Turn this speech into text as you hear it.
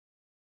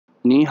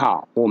你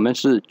好，我们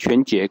是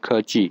全杰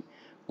科技，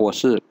我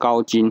是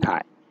高金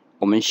海，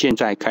我们现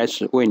在开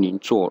始为您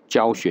做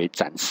教学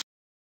展示。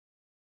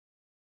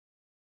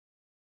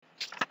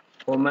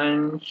我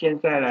们现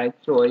在来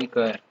做一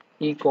个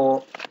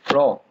IGOR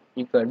Pro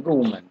一个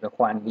入门的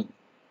范例，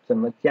怎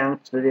么将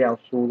资料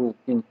输入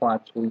并画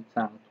出一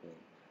张图，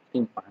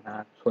并把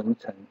它存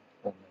成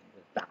我们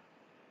的档。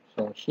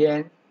首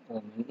先，我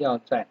们要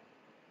在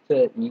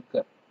这一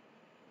个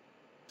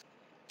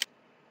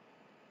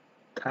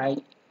开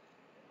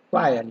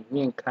File 里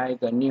面开一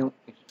个 New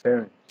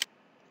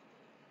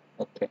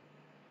Experience。OK，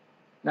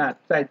 那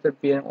在这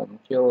边我们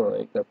就有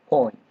一个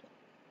Point。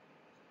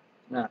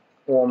那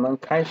我们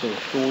开始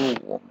输入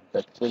我们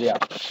的资料，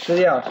资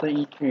料是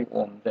依据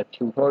我们的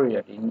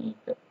Tutorial01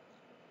的，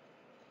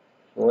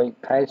所以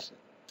开始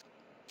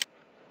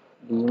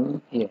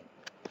 0.1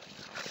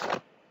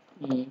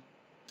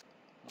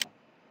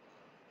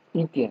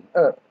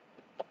 1.2，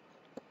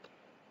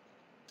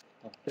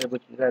对不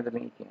起，在这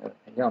边 1.2，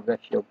 等一下我们再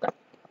修改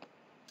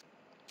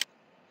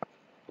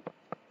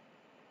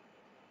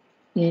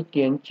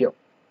 1.9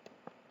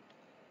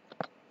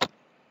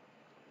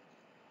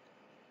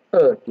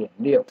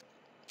 2.6，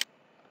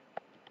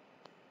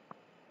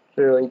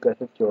 最后一个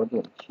是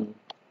 9.7。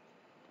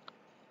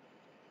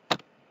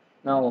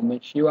 那我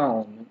们希望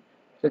我们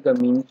这个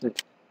名字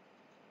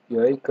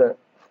有一个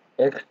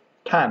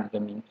X-Time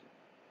的名字，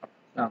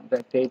那我们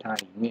在 Data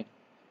里面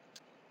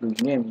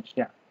rename 一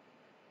下，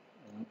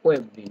我们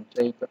Web 0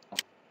这一个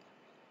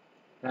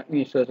那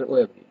预设是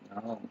Web 0，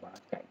然后我们把它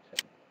改成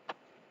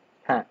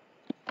Time。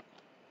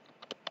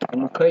我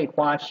们可以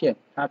发现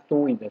它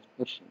Doing 的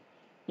不行，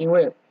因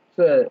为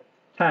这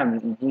Time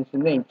已经是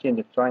内建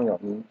的专有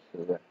名词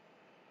了，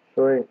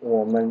所以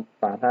我们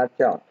把它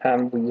叫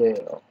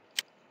TimeVL。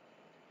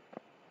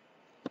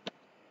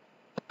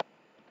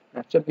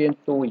那这边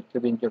Doing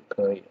这边就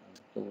可以了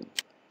 ，Doing，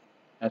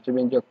 那这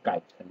边就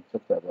改成这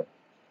个了。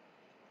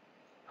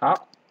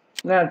好，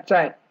那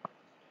在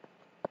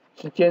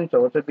时间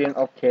轴这边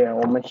OK 了，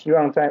我们希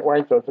望在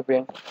Y 轴这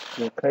边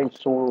也可以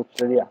输入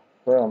资料，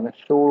所以我们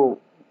输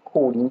入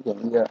户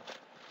 0.12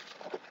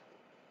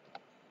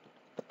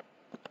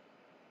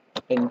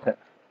 Enter，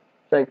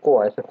 再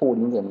过来是户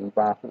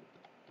 0.08 户。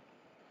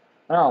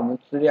那我们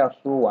资料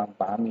输入完，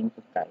把它名字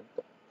改一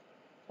个，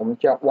我们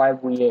叫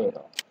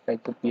YVL， 在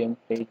这边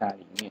Data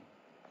里面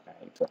改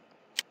一个，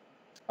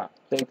把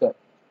这个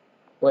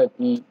Web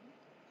 1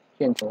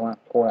线头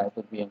拖来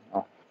这边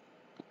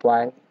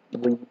YVL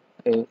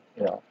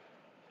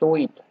do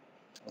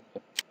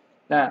it。OK，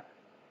 那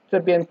这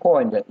边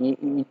Point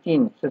一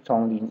定是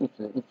从0一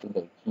直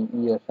累积1、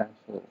2、3、4、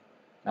5，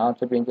然后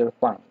这边就是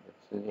放你的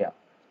资料。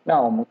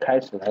那我们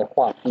开始来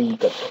画第一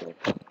个图。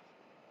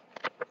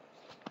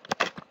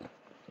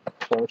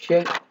首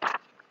先，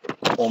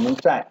我们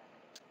在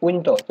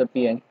Window 这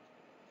边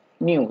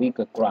New 一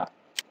个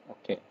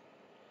Graph，OK，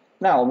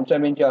 那我们这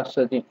边就要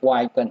设定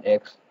Y 跟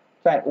X，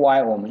 在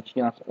Y 我们希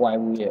望是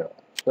YVL，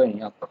 所以你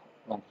要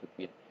弄这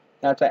边。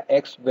那在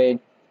XV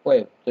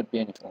Wave 这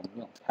边我们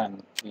用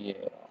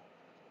TimeVL，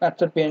 那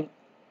这边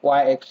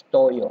YX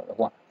都有的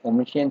话，我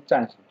们先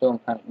暂时都用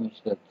它的预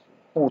设值，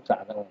复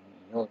杂的我们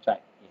以后再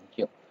研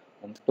究。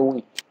我们 Do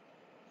it，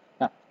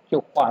 那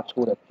就画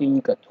出了第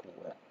一个图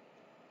了。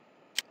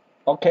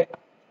OK，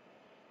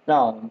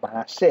 那我们把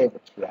它 Save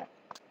起来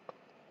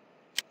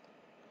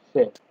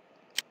 ，Save，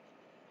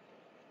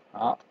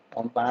 好，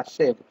我们把它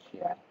Save 起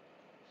来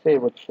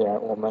 ，Save 起来，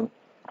我们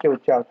就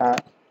叫它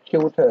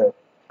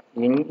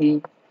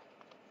Tutor01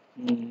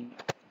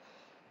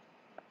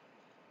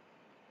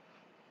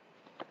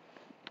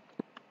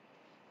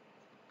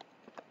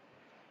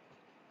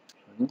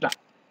存档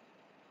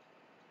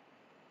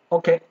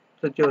 ，OK，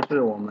 这就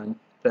是我们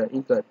的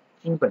一个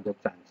基本的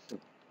展示。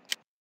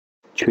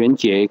全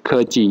杰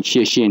科技，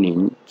谢谢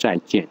您，再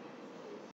见。